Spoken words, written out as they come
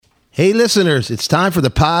Hey, listeners, it's time for the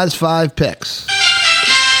POZ 5 picks.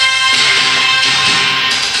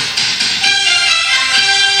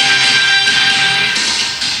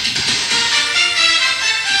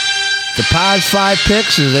 The POZ 5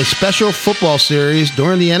 picks is a special football series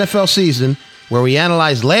during the NFL season where we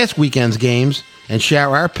analyze last weekend's games and share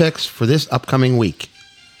our picks for this upcoming week.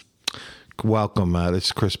 Welcome. This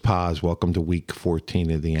is Chris Paz. Welcome to Week 14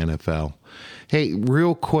 of the NFL. Hey,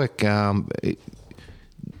 real quick,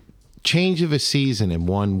 change of a season in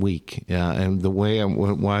 1 week, and the way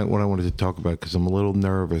what I wanted to talk about, because I'm a little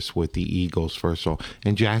nervous with the Eagles, first of all,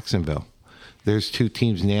 and Jacksonville. There's two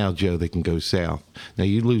teams now, Joe, that can go south. Now,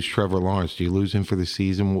 you lose Trevor Lawrence. Do you lose him for the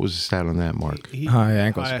season? What was the stat on that, Mark? High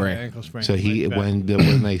ankle sprain. So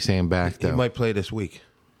when they say him back, though? He might play this week.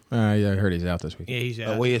 Yeah, I heard he's out this week. Yeah, he's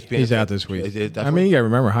out. He's out this week. I mean, you got to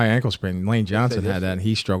remember, high ankle sprain. Lane Johnson had that, and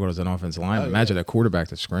he struggled as an offensive lineman. Imagine a quarterback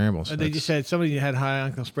that scrambles. They just said somebody who had high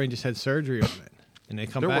ankle sprain just had surgery on it. And they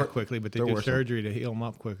come back quickly, but they do surgery to heal them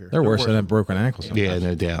up quicker. They're worse than a broken ankle. Yeah,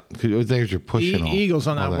 no doubt. There's your pushing off. Eagles,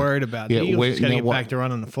 I'm not worried about. The Eagles just got to get back to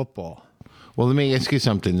running the football. Well, let me ask you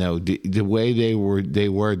something, though. The way they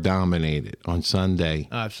were dominated on Sunday.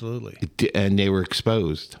 Absolutely. And they were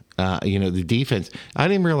exposed. The defense. I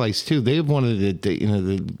didn't realize, too, they have one of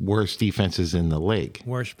the worst defenses in the league.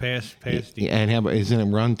 Worst pass defense. And isn't it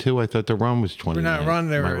run, too? I thought the run was 20. We're not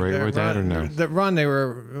run. They were right with that or no? The run, they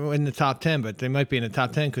were in the top 10, but they might be in the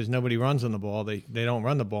top 10 because nobody runs on the ball. They don't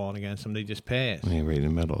run the ball against them. They just pass. They're right in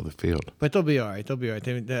the middle of the field. But they'll be all right.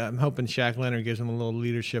 I'm hoping Shaq Leonard gives them a little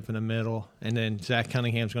leadership in the middle, and then Zach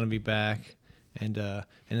Cunningham's going to be back. And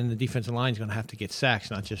then the defensive line is going to have to get sacks,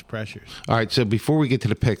 not just pressures. All right, so before we get to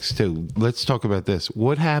the picks, too, let's talk about this.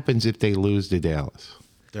 What happens if they lose to Dallas?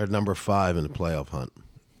 They're number 5 in the playoff hunt.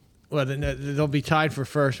 Well, they'll be tied for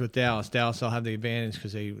first with Dallas. Dallas will have the advantage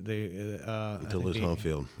because they lose home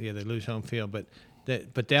field. Yeah, they lose home field, but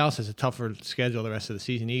Dallas has a tougher schedule the rest of the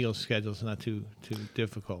season. Eagles' schedule is not too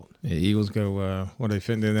difficult. Yeah, Eagles go. They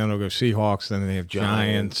fit? Then they'll go Seahawks. Then they have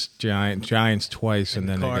Giants twice, and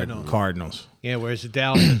then they got Cardinals. Yeah, whereas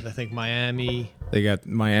Dallas, I think Miami. They got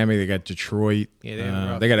Miami. They got Detroit.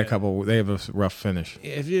 Yeah, they got a couple. They have a rough finish.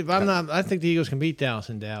 I think the Eagles can beat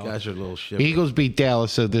Dallas in Dallas. Guys are a little shivering. Eagles beat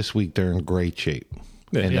Dallas, so this week they're in great shape.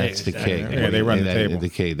 And that's the key. Yeah, they run the table. The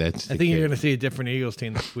key. I think you're going to see a different Eagles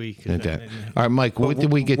team this week. All right, Mike, what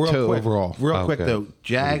did we get to overall? Real quick, though.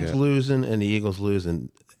 Jags losing and the Eagles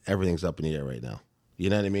losing, everything's up in the air right now. You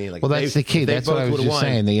know what I mean? Like that's the key. That's what I was just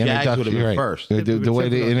saying. The introduction, right. First. The way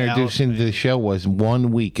they introduced into the show was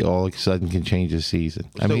 1 week all of a sudden can change the season.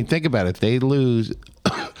 I mean, think about it. If they lose,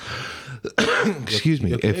 excuse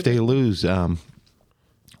me, if they lose,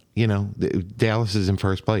 Dallas is in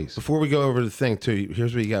first place. Before we go over the thing, too,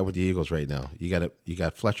 here's what you got with the Eagles right now. You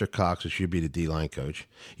got Fletcher Cox, who should be the D-line coach.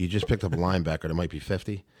 You just picked up a linebacker that might be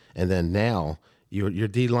 50. And then now, your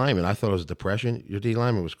D-lineman, I thought it was depression. Your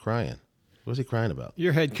D-lineman was crying. What was he crying about?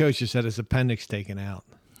 Your head coach just had his appendix taken out.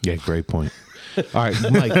 Yeah, great point. All right,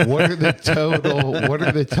 Mike, what are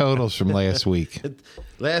the totals from last week?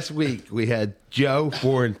 Last week, we had Joe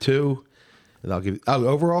 4-2. And I'll give you,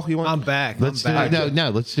 overall, you want? I'm back. Let's do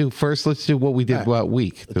what we did about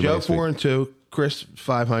week. Joe 4-2, Chris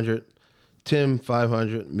 500, Tim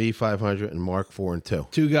 500, me 500, and Mark 4-2.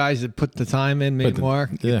 Two guys that put the time in, Mark.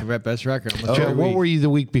 Yeah, the best record. Joe, what were you the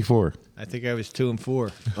week before? I think I was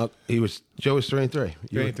 2-4. Joe was 3-3.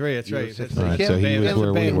 3-3. That's right. So he was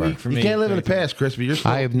where we were. You can't live in the past, Chris. But you're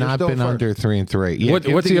still, I have not been under 3-3. Yeah,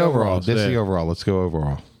 what's the overall? This is the overall. Let's go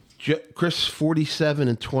overall. Chris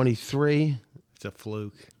 47-23. It's a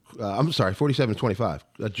fluke. I'm sorry,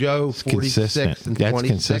 47-25. Joe 46 and 26. That's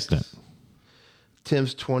consistent.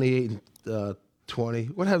 Tim's 28 and 20.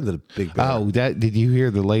 What happened to the big bear? Oh, did you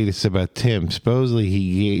hear the latest about Tim? Supposedly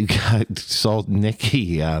he saw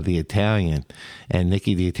Nicky the Italian, and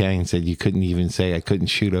Nicky the Italian said you couldn't even say I couldn't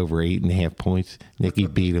shoot over 8.5 points. Nicky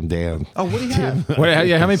beat him down. Oh, what do you have?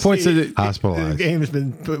 How many points did it? Hospitalized.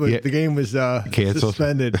 The game was canceled.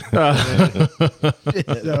 Suspended. So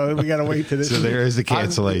we got to wait to this. So there is the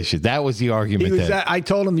cancellation. That was the argument. I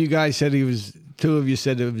told him you guys said he was. Two of you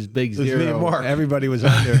said it was big zero. Everybody was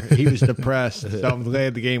under. He was depressed. So I'm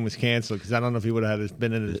glad the game was canceled because I don't know if he would have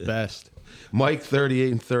been at his best. Mike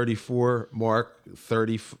 38-34. Mark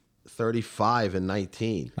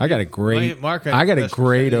 35-19. I got a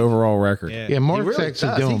great overall record. Yeah, Mark's really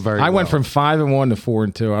actually doing very well. I went from 5-1 to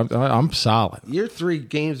 4-2. I'm solid. You're 3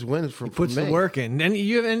 games wins from puts the work in. And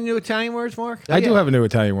you have any new Italian words, Mark? I do have a new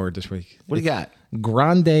Italian word this week. What do you got?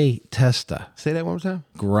 Grande testa. Say that one more time.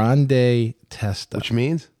 Grande testa. Which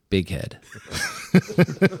means? Big head.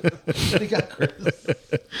 What do you got, Chris?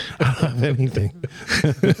 I don't have anything.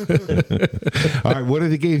 All right, what are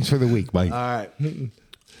the games for the week, Mike? All right.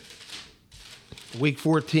 Week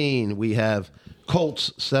 14, we have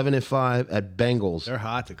Colts 7-5 at Bengals They're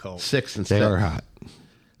hot, the Colts. 6-7. They are hot.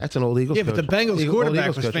 That's an old Eagles Yeah, coach. but the Bengals Old quarterback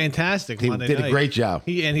Eagles was coach. fantastic He Monday did night. a great job.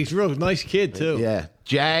 He's a real nice kid, too. Yeah.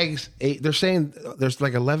 Jags, 8. They're saying there's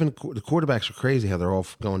like 11. The quarterbacks are crazy how they're all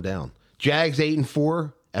going down. Jags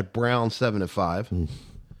 8-4 at Browns 7-5.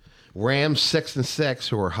 Rams 6-6,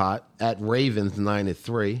 who are hot, at Ravens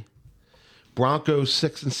 9-3. Broncos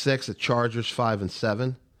 6-6 at Chargers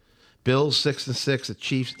 5-7. Bills 6-6 at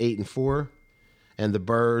Chiefs 8-4. And the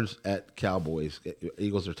Birds at Cowboys.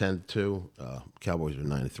 Eagles are 10-2. Cowboys are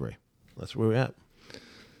 9-3. That's where we're at.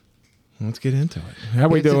 Let's get into it. How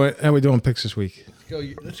we doing? How we doing picks this week?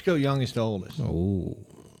 Let's go youngest to oldest. Oh,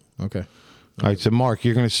 okay. All right, so Mark,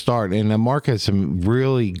 you're going to start, and Mark has some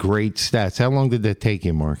really great stats. How long did that take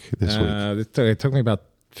you, Mark, this week? It took me about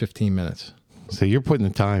 15 minutes. So you're putting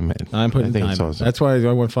the time in. I'm putting I think time. it's In. awesome. That's why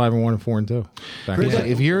I went 5-1 and 4-2. Chris,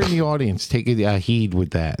 if you're in the audience, take a heed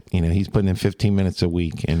with that. You know, he's putting in 15 minutes a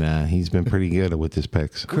week, and he's been pretty good with his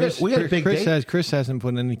picks. We got a big day. Chris hasn't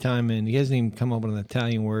put any time in. He hasn't even come up with an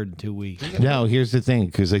Italian word in 2 weeks. No, here's the thing,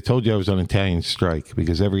 because I told you I was on Italian strike,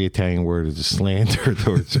 because every Italian word is a slander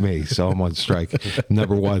towards me, so I'm on strike.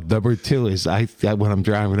 Number one. Number two is when I'm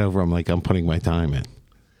driving over, I'm like, I'm putting my time in.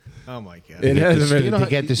 Oh, my God. It hasn't been. To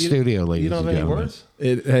get the studio, ladies You don't and have any gentlemen.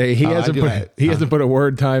 words? He hasn't do put. that. He hasn't put a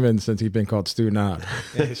word time in since he's been called Stu Knott.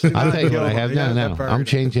 I'll tell you what I have now. I'm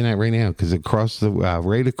changing that right now because across the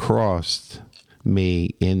right across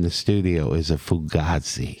me in the studio is a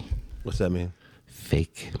Fugazi, What's that mean?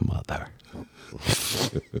 fake mother.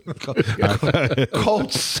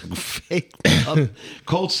 Colts fake.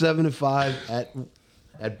 Colts 7-5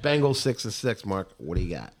 at Bengals 6-6. Mark, what do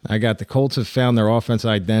you got? I got the Colts have found their offense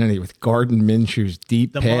identity with Gardner Minshew's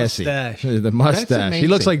deep The passing. mustache. The mustache. He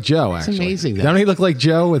looks like Joe. That's Actually, amazing, that. Don't he look like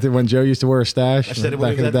Joe when Joe used to wear a stash I said it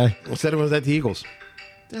back in the day? I said it was at the Eagles.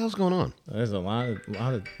 What the hell's going on? There's a lot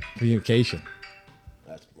of communication.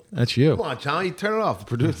 That's you. Come on, Tommy, turn it off. The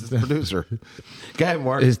producer. Go ahead,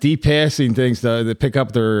 Mark. His deep passing things to pick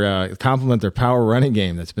up their complement their power running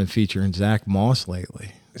game that's been featuring Zach Moss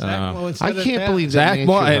lately. I can't believe that. Zach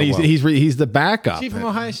Moss, and he's the backup. Is he from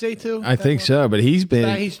Ohio State, too? I think so, but he's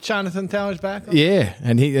been He's Jonathan Taylor's backup? yeah,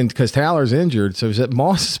 and because Taylor's injured, so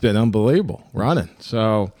Moss has been unbelievable running.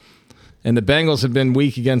 So, and the Bengals have been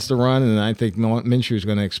weak against the run, and I think Minshew is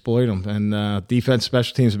going to exploit them. And defense,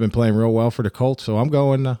 special teams have been playing real well for the Colts, so I'm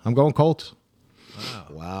going Colts.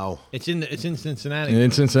 Wow. It's in Cincinnati.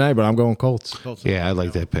 In Cincinnati, but I'm going Colts. Yeah, I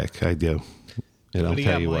like that pick. I do. And I'll do you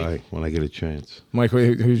tell got, you Mike? why when I get a chance. Mike,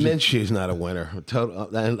 who's your, Minshew's not a winner.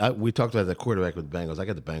 And we talked about the quarterback with the Bengals. I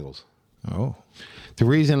got the Bengals. oh. The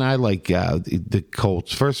reason I like the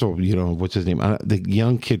Colts, first of all, you know, what's his name? The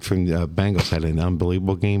young kid from the Bengals had an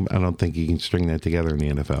unbelievable game. I don't think you can string that together in the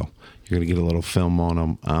NFL. You're going to get a little film on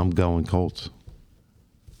him. I'm going Colts.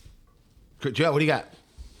 Joe, what do you got?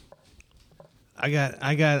 I'm going.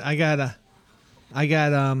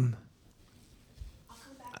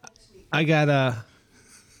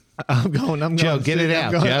 Joe, get it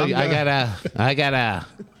out. Joe,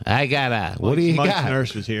 I gotta. What do you Mike's got?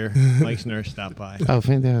 nurse was here. Mike's nurse stopped by. Oh,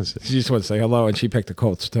 fantastic. She just wanted to say hello, and she picked the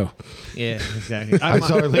Colts too. Yeah, exactly. I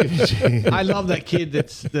saw her leaving. I love that kid.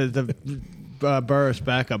 That's the Burris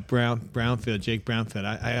backup, Brownfield, Jake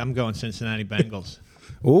Brownfield. I'm going Cincinnati Bengals.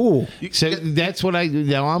 Ooh, So that's what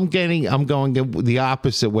I'm going the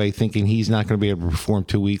opposite way, thinking he's not going to be able to perform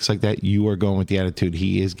 2 weeks like that. You are going with the attitude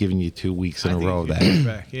he is giving you 2 weeks in a row of that.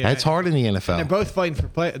 Yeah. That's hard in the NFL. They're both fighting for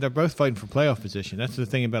They're both fighting for playoff position. That's the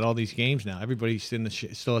thing about all these games now. Everybody still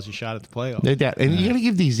has a shot at the playoff. No doubt. And you got to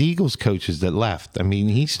give these Eagles coaches that left. I mean,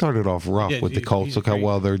 he started off rough Yeah, with the Colts. he's Look how great.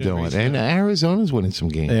 well they're He's a great doing. And Arizona's winning some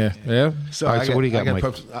games. yeah. So, All right, so what do you got, Mike?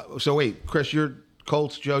 So wait, Chris, you're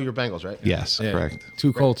Colts. Joe, you're Bengals, right? Yes, Yeah. correct.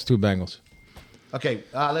 2 Colts, 2 Bengals. Okay,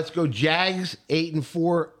 let's go. Jags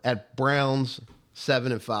 8-4 at Browns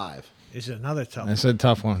 7-5. It's another tough. That's a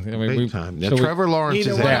tough one. I mean, Big time. Now, Trevor Lawrence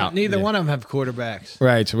is out. Neither one of them have quarterbacks.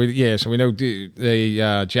 Right. So we know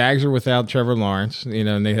the Jags are without Trevor Lawrence. You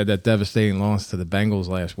know, and they had that devastating loss to the Bengals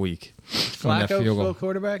last week. on that Flacco field goal. still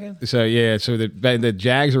quarterbacking? So so the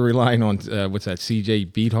Jags are relying on what's that? C.J.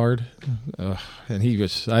 Beathard, and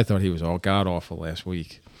I thought he was all god awful last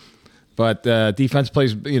week. But defense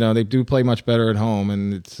plays. They do play much better at home,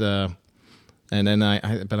 and it's. And then I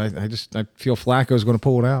feel Flacco's going to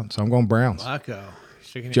pull it out, so I'm going Browns. Flacco.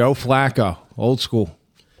 Joe Flacco, old school.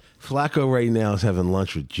 Flacco right now is having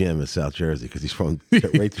lunch with Jim in South Jersey because he's from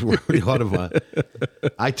right through where the Audubon.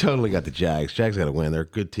 I totally got the Jags. Jags got to win. They're a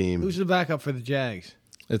good team. Who's the backup for the Jags?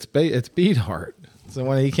 It's Beathard. So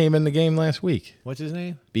when he came in the game last week. What's his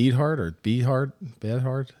name? Beathard or Beathard?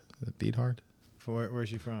 Beathard? Where's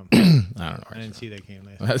he from? I don't know. I didn't see that game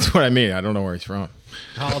last. That's what I mean. I don't know where he's from.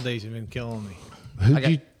 Holidays have been killing me.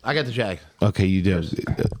 I got the Jags. Okay, you do.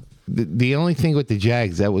 The only thing with the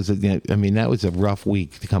Jags, that was a rough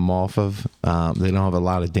week to come off of. They don't have a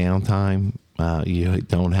lot of downtime. You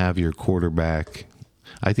don't have your quarterback.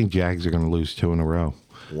 I think Jags are going to lose 2 in a row.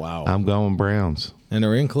 Wow. I'm going Browns. And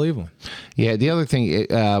they're in Cleveland. Yeah, the other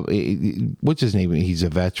thing, what's his name? He's a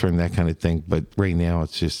veteran, that kind of thing. But right now,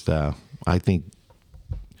 it's just, I think,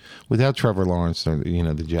 without Trevor Lawrence,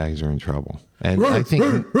 the Jags are in trouble. And I think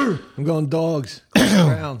I'm going dogs.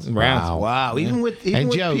 Browns. Wow. Even with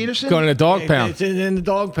Joe, Peterson? Going to the dog pound. It's in the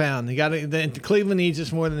dog pound. Cleveland needs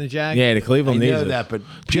us more than the Jags. Yeah, the Cleveland I needs know it. that, but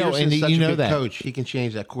Joe, Peterson's and such you a know good that. coach. He can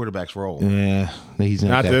change that quarterback's role. Yeah, he's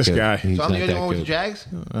not Not that this good. guy. He's So I'm not the that only one with the good. Jags?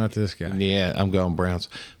 Not this guy. Yeah, I'm going Browns.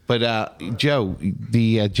 But Joe,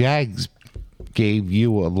 the Jags gave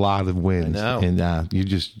you a lot of wins, I know. and you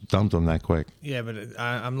just dumped them that quick. Yeah, but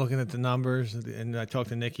I'm looking at the numbers, and I talked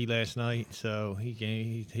to Nicky last night, so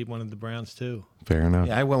he wanted the Browns too. Fair enough.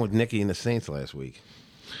 Yeah, I went with Nicky and the Saints last week.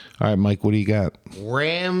 All right, Mike, what do you got?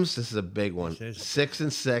 Rams, this is a big one.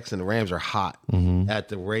 6-6, and the Rams are hot. At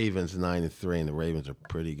the Ravens, 9-3, and the Ravens are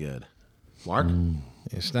pretty good. Mark?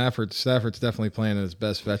 Yeah, Stafford's definitely playing at his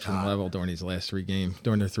best veteran level during these last 3 games.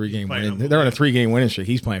 During their 3-game playing winning, they're on a 3-game winning streak.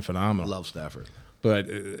 He's playing phenomenal. Love Stafford. But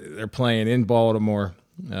they're playing in Baltimore.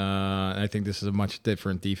 I think this is a much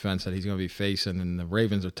different defense that he's going to be facing. And the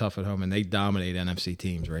Ravens are tough at home, and they dominate NFC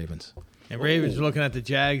teams. Ravens. And Ravens are looking at the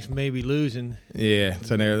Jags maybe losing. Yeah,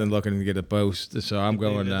 so they're looking to get a boost. So I'm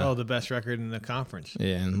going. The best record in the conference.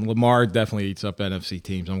 Yeah, and Lamar definitely eats up NFC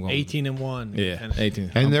teams. I'm going 18-1. Yeah,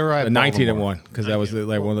 18. And they're at 19-1 because that was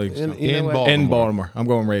like one of the In Baltimore. I'm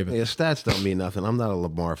going Ravens. Yeah, stats don't mean nothing. I'm not a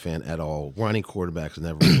Lamar fan at all. Running quarterbacks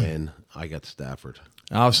never win. I got Stafford.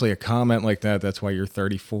 Obviously, a comment like that's why you're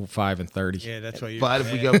 35-30. Yeah, that's why you're But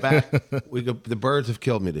if we go back, the Birds have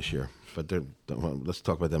killed me this year. But let's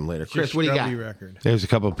talk about them later. Chris, what do you got? Record. There's a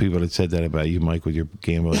couple of people that said that about you, Mike, with your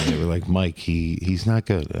gambling. They were like, Mike, he's not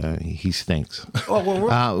good. He stinks. Oh,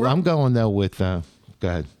 well, I'm going, though, with go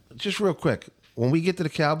ahead. Just real quick. When we get to the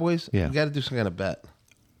Cowboys, Yeah. we got to do some kind of bet.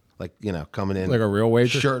 Like, coming in. Like a real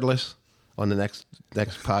wager? Shirtless on the next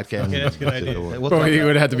podcast. Okay, that's a good idea. We'll Well, talk you about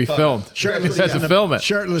would have to be filmed. Shirtless Has to isn't film it.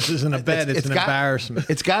 Shirtless isn't a bet. It's an embarrassment.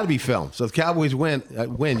 It's got to be filmed. So if the Cowboys win,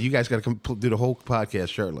 you guys got to do the whole podcast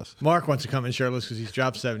shirtless. Mark wants to come in shirtless because he's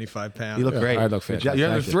dropped 75 pounds. You look great. I look fantastic. You're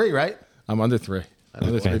under Thank you. 3, right? I'm under 3.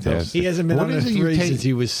 Under 3 Fantastic. bills. He hasn't been What under is it you 3 take? since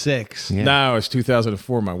he was 6. Yeah. No, it's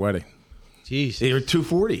 2004, my wedding. Jeez. You're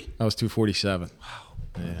 240. I was 247.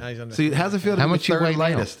 Now he's under See, how's it feel to How be much the you third weigh now?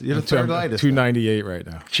 lightest? You're the third lightest. 298 right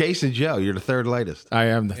now. Chase and Joe, you're the third lightest. I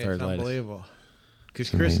am the Yeah, third it's lightest. unbelievable. Because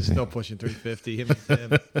Chris is still pushing 350. Him and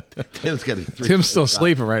Tim. Tim's got a Tim's still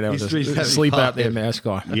sleeping right now with He's his 375. sleep apnea mask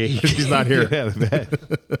on. Yeah, he's not here.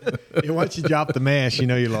 Yeah, once you drop the mash, you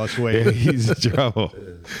know you lost weight. He's in trouble.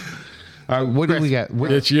 All right, what do we got?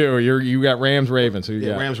 It's you. You got Rams, Ravens. Who you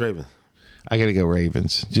got? Rams, Ravens. I got to go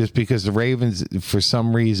Ravens, just because the Ravens, for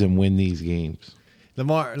some reason, win these games.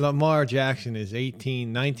 Lamar Jackson is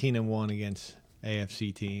 19-1 against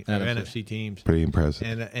AFC team or NFC teams. Pretty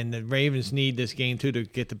impressive. And the Ravens need this game too to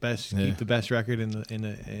get the best keep the best record in the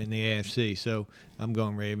AFC. So I'm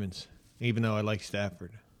going Ravens, even though I like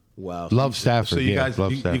Stafford. Wow. Love Stafford. So you yeah, guys,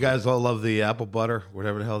 love you Stafford. guys all love the apple butter,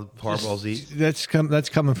 whatever the hell Harbaugh's eat. That's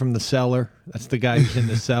coming from the cellar. That's the guy who's in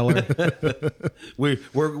the cellar.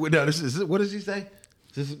 No, this is what does he say?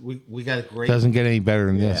 We got a great Doesn't get any better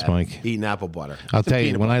than this, Mike. eating apple butter. I'll tell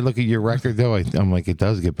you, when I look at your record, though, I'm like, it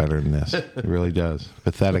does get better than this. It really does.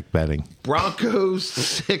 Pathetic betting. Broncos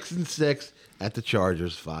 6-6 at the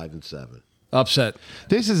Chargers 5-7. Upset.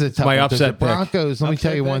 This is a tough My one, 'cause upset the pick. Broncos, let me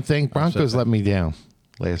tell you one pick? thing. Broncos let me down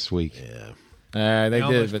last week. Yeah. They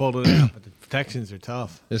almost did. pulled it out, but the Texans are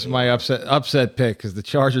tough. This is my upset pick because the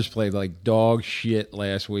Chargers played like dog shit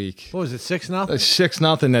last week. What was it? 6-0.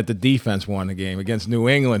 6-0 that the defense won the game against New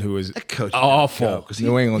England, who is That coach awful. because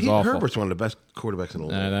New England's awful. Herbert's one of the best quarterbacks in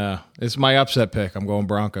the I league. know. It's my upset pick. I'm going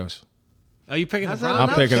Broncos. Are you picking the How's that Broncos?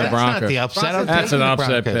 I'm picking the That's not Broncos. the upset. I'm That's taking an the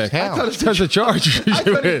upset Broncos. pick. How? Because the Chargers.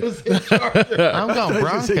 I'm going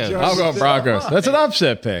Broncos. I'm going Broncos. That's an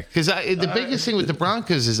upset pick. Because the biggest thing with the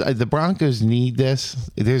Broncos is the Broncos need this.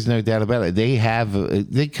 There's no doubt about it. They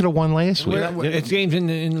could have won last week. It's games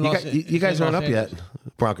in Los You guys in aren't Los up yet. Angeles.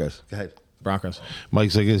 Broncos. Go ahead. Broncos.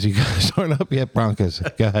 Mike's like, "Is you guys aren't up yet, Broncos?"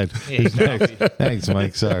 Go ahead. Who's next? Thanks,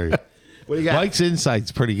 Mike. Sorry. What do you got? Mike's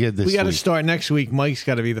insight's pretty good this We got to week. start next week. Mike's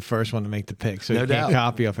got to be the first one to make the pick, so No you can't doubt.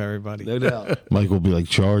 copy off everybody. No doubt. Mike will be like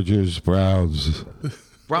Chargers, Browns.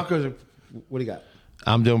 Broncos. What do you got?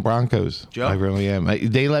 I'm doing Broncos. Joe? I really am.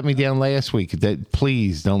 They let me down last week.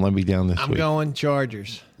 Please don't let me down this I'm week. going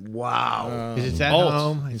Chargers. Wow. 'Cause it's at Bolts.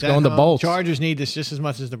 home. He's at going to home. Bolts. Chargers need this just as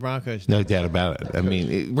much as the Broncos do. No doubt about it. I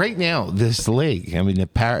mean, right now, this league, I mean,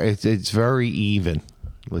 it's very even.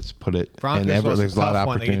 Let's put it. Broncos and was there's a a lot tough of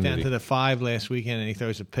one. They get down opportunity. to the 5 last weekend, and he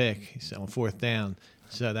throws a pick. He's on 4th down.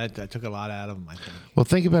 So that took a lot out of him, I think. Well,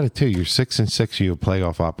 think about it too. You're 6-6. You have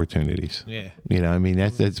playoff opportunities. Yeah. You know, I mean,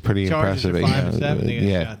 that's pretty Chargers impressive. are 5-7, they got a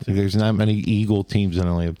Yeah, shot, too. there's not many Eagle teams that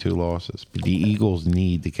only have 2 losses. But the Eagles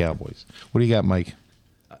need the Cowboys. What do you got, Mike?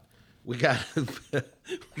 We got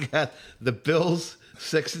the Bills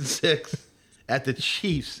 6-6 at the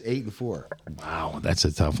Chiefs 8-4. Wow, that's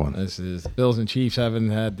a tough one. This is Bills and Chiefs haven't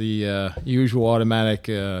had the usual automatic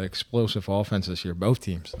explosive offense this year. Both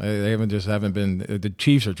teams, they haven't been. The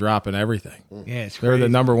Chiefs are dropping everything. Yeah, it's They're crazy. the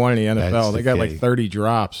number one in the NFL. That's They the got key. like 30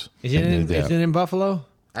 drops Is it No doubt. in Buffalo?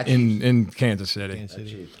 in Kansas City. Kansas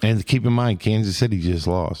City. And keep in mind, Kansas City just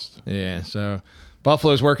lost. Yeah, so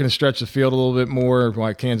Buffalo's working to stretch the field a little bit more,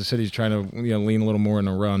 while Kansas City's trying to lean a little more in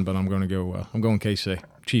the run. But I'm going to go. I'm going KC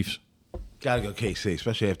Chiefs. Got to go KC,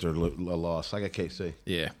 especially after a loss. I got KC.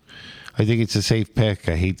 Yeah, I think it's a safe pick.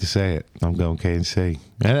 I hate to say it. I'm going KC.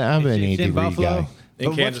 I'm an It's Andy in Reid Buffalo. guy.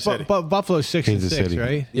 In Kansas City. But Buffalo's 6-6, Kansas City.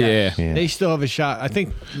 right? yeah. Yeah. They still have a shot. I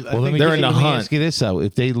think. Well, let me, they're in the let me hunt. ask you this though: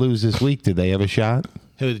 if they lose this week, do they have a shot?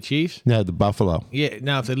 Who, the Chiefs? No, the Buffalo. Yeah.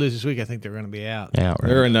 Now, if they lose this week, I think they're going to be out. Out. Right?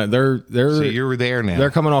 They're in. They're So you're there now.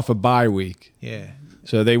 they're coming off a bye week. Yeah.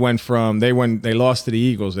 So they went from they lost to the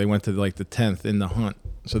Eagles. They went to like the 10th in the hunt.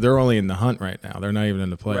 So they're only in the hunt right now. They're not even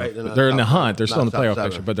in the playoff. Right, they're not they're in the top hunt. They're seven. still in the Not playoff top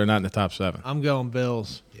picture, seven. but they're not in the top 7. I'm going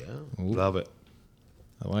Bills. Yeah. Love it.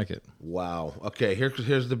 I like it. Wow. Okay,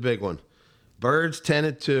 here's the big one. Birds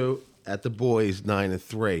 10-2 at the boys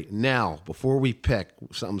 9-3. Now, before we pick,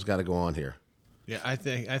 something's got to go on here. Yeah, I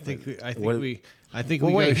think What- we well, go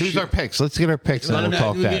wait. Who's our picks? Let's get our picks and we'll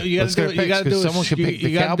talk that. Let's get our picks because someone should pick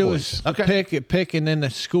the Cowboys. Pick and then the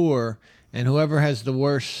score, and whoever has the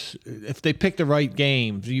worst. If they pick the right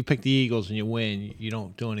games, you pick the Eagles and you win. You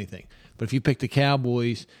don't do anything. But if you pick the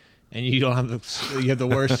Cowboys and you don't have you have the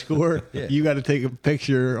worst score, you got to take a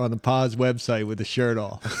picture on the POZ website with the shirt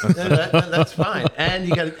off. That's fine. And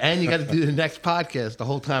you got to do the next podcast the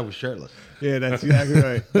whole time with shirtless. Yeah, that's exactly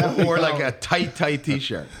right. Or like a tight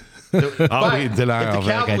t-shirt. I'll be in denial. If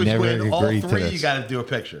the Like, I Cowboys never win all agreed to 3, this. you got to do a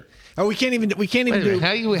picture. Oh, we can't even Wait a do. minute,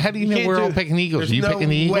 how do you know can't we're all do- picking Eagles? There's Are you no picking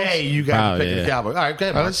the Eagles? way you got Oh, to pick yeah. the Cowboys. All right, go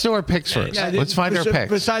ahead. Well, let's do our picks first. Yeah, Let's find our picks.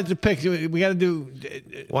 Besides the picks, we got to do.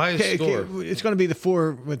 Why is score? It's going to be the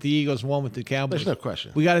 4 with the Eagles, 1 with the Cowboys. There's no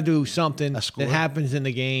question. We got to do something score? that happens in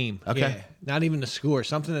the game. Okay. Yeah, not even the score.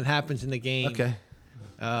 Something that happens in the game. Okay.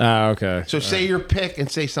 Okay. So say your pick and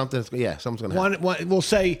say something. Yeah, something's going to happen. One, we'll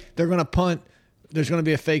say they're going to punt. There's going to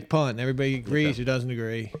be a fake punt. Everybody agrees or doesn't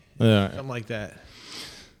agree. Yeah. Something like that.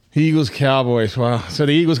 Eagles, Cowboys. Wow. So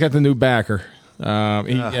the Eagles got the new backer.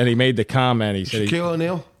 And he made the comment. He said, Shaquille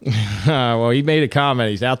O'Neal? well, he made a comment.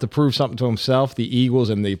 He's out to prove something to himself, the Eagles,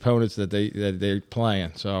 and the opponents that they're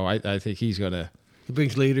playing. So I think he's going to. He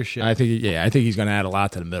brings leadership. I think he's going to add a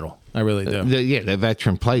lot to the middle. I really do. The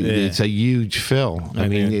veteran play. Yeah. It's a huge fill. I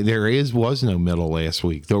mean, there was no middle last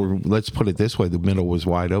week. Let's put it this way: the middle was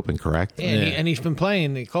wide open. Correct. Yeah, and he's been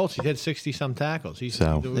playing the Colts. He's had 60-some tackles. This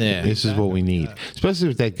is what we need, especially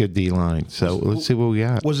with that good D line. So let's see what we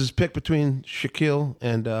got. Was his pick between Shaquille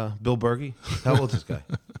and Bill Berge? How old is this guy?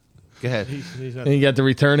 Go ahead. He's not, And you got the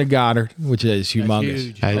return of Goddard, which is humongous.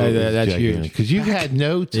 huge. That's huge. Because you've had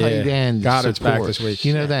no tight Yeah. end. Goddard's back support. this week.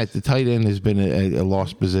 You know that the tight end has been a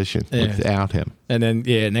lost position Yeah. without him. And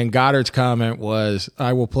then Goddard's comment was,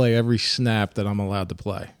 "I will play every snap that I'm allowed to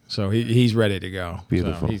play." So he's ready to go.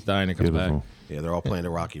 Beautiful. So he's dying to come Beautiful. back. Yeah, they're all playing the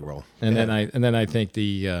Rocky role. And then I think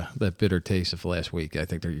that bitter taste of last week. I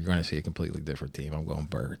think you're going to see a completely different team. I'm going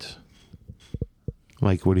Birds.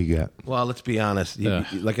 Mike, what do you got? Well, let's be honest.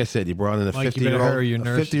 Like I said, you brought in a Mike, you better 50-year-old, hurry your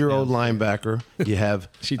nurse 50-year-old down. linebacker. You have.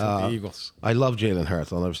 She took the Eagles. I love Jalen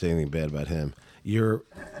Hurts. I'll never say anything bad about him.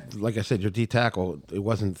 Like I said, your D tackle. It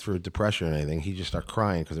wasn't through depression or anything. He just started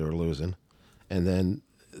crying because they were losing, and then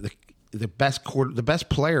the best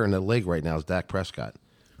player in the league right now is Dak Prescott.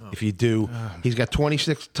 If you do, he's got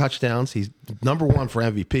 26 touchdowns. He's number 1 for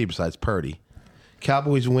MVP besides Purdy.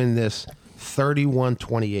 Cowboys win this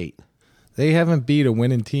 31-28. They haven't beat a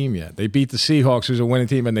winning team yet. They beat the Seahawks, who's a winning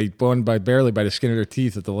team, and they won barely by the skin of their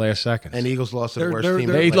teeth at the last second. And Eagles lost to the worst team.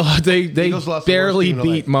 They Eagles lost the barely worst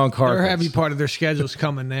team beat Monk Harkins. Their heavy part of their schedule's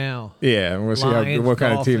coming now. Yeah, and we'll see Lions, what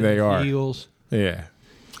kind of team they are. Eagles. Yeah.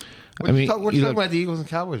 We're talking about the Eagles and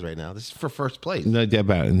Cowboys right now. This is for first place. No doubt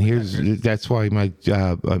about it. And that's why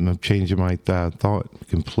I'm changing my thought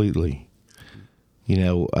completely. You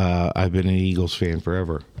know, I've been an Eagles fan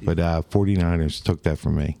forever, but 49ers took that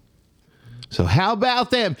from me. So how about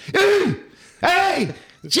them? E-A-G-L-E-S,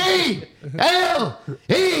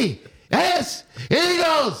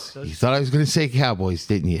 Eagles. You thought I was going to say Cowboys,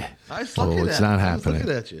 didn't you? It's not happening.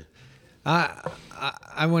 Looking at you.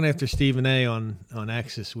 I went after Stephen A. on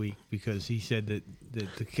X this week because he said that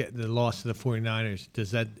the loss to the 49ers,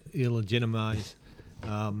 does that illegitimize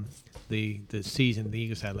the season the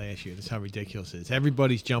Eagles had last year? That's how ridiculous it is.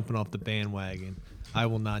 Everybody's jumping off the bandwagon. I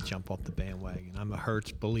will not jump off the bandwagon. I'm a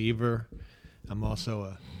Hurts believer. I'm also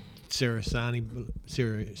a Sirianni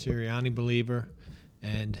believer.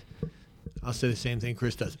 And I'll say the same thing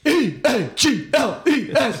Chris does.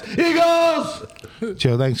 E-A-G-L-E-S, Eagles!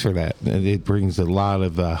 Joe, thanks for that. It brings a lot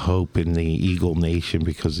of hope in the Eagle Nation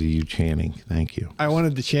because of you chanting. Thank you. I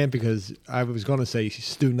wanted to chant because I was going to say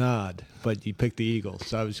Stu Nod, but you picked the Eagles,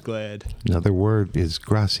 so I was glad. Another word is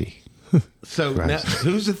grassy. So now,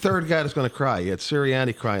 who's the third guy that's going to cry? You had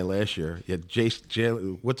Sirianni crying last year. You had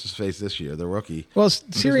what's his face this year, the rookie. Well,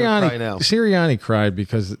 Sirianni cried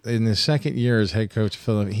because in his second year as head coach of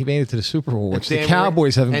Philadelphia, he made it to the Super Bowl, which the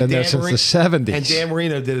Cowboys haven't been there since the 70s. And Dan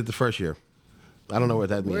Marino did it the first year. I don't know what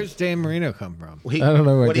that means. Where's Dan Marino come from? I don't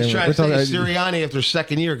know what he's trying to say is Sirianni, after his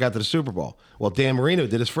second year, got to the Super Bowl. Well, Dan Marino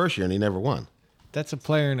did his first year, and he never won. That's a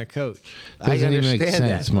player and a coach. Doesn't even make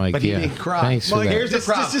sense, that, Mike. But he didn't cry. Thanks for Mike, that. here's the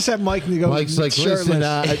problem. Just have Mike go Mike's like, listen,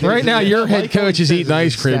 Right now, your head coach is eating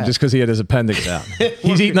ice cream just because he had his appendix out.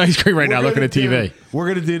 He's eating ice cream right now looking at TV. We're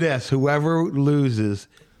going to do this. Whoever loses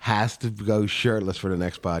has to go shirtless for the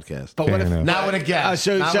next podcast. But what if not with a guess?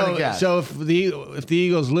 So if the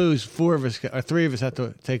Eagles lose, 4 of us or 3 of us have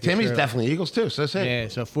to take. Timmy's definitely Eagles too. So say yeah.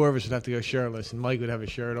 So 4 of us would have to go shirtless, and Mike would have a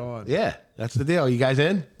shirt on. Yeah, that's the deal. You guys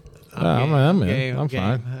in? I'm in. I'm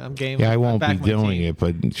fine. I'm game. Yeah, I won't be doing it,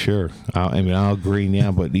 but sure. I'll agree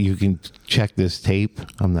now, but you can check this tape.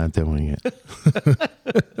 I'm not doing it.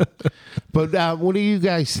 But what do you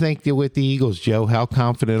guys think with the Eagles, Joe? How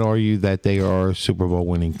confident are you that they are a Super Bowl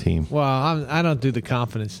winning team? Well, I don't do the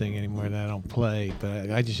confidence thing anymore. That I don't play, but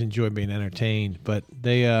I just enjoy being entertained. But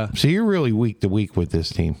they. So you're really week to week with this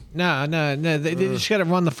team. No. They just got to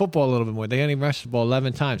run the football a little bit more. They only rushed the ball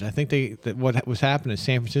 11 times. I think what was happening in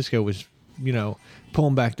San Francisco was,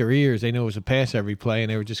 pulling back their ears. They knew it was a pass every play,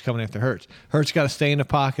 and they were just coming after Hurts. Hurts got to stay in the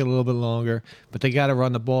pocket a little bit longer, but they got to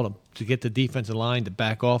run the ball to get the defensive line to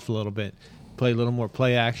back off a little bit, play a little more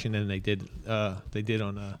play action than they did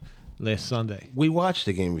on last Sunday. We watched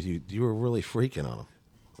the game with you. You were really freaking on them.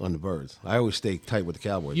 On the Birds. I always stay tight with the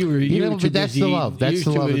Cowboys. But that's the love. That's the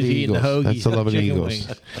love of the Eagles. That's the love of the Eagles.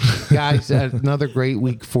 Guys, another great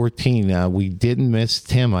week 14. We didn't miss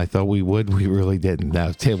Tim. I thought we would. We really didn't.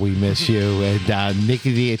 Tim, we miss you. And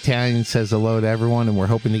Nicky the Italian says hello to everyone, and we're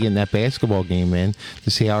hoping to get in that basketball game in to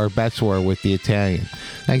see how our bets were with the Italian.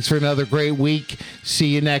 Thanks for another great week. See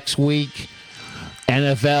you next week.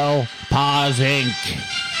 NFL POZ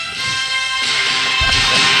Inc.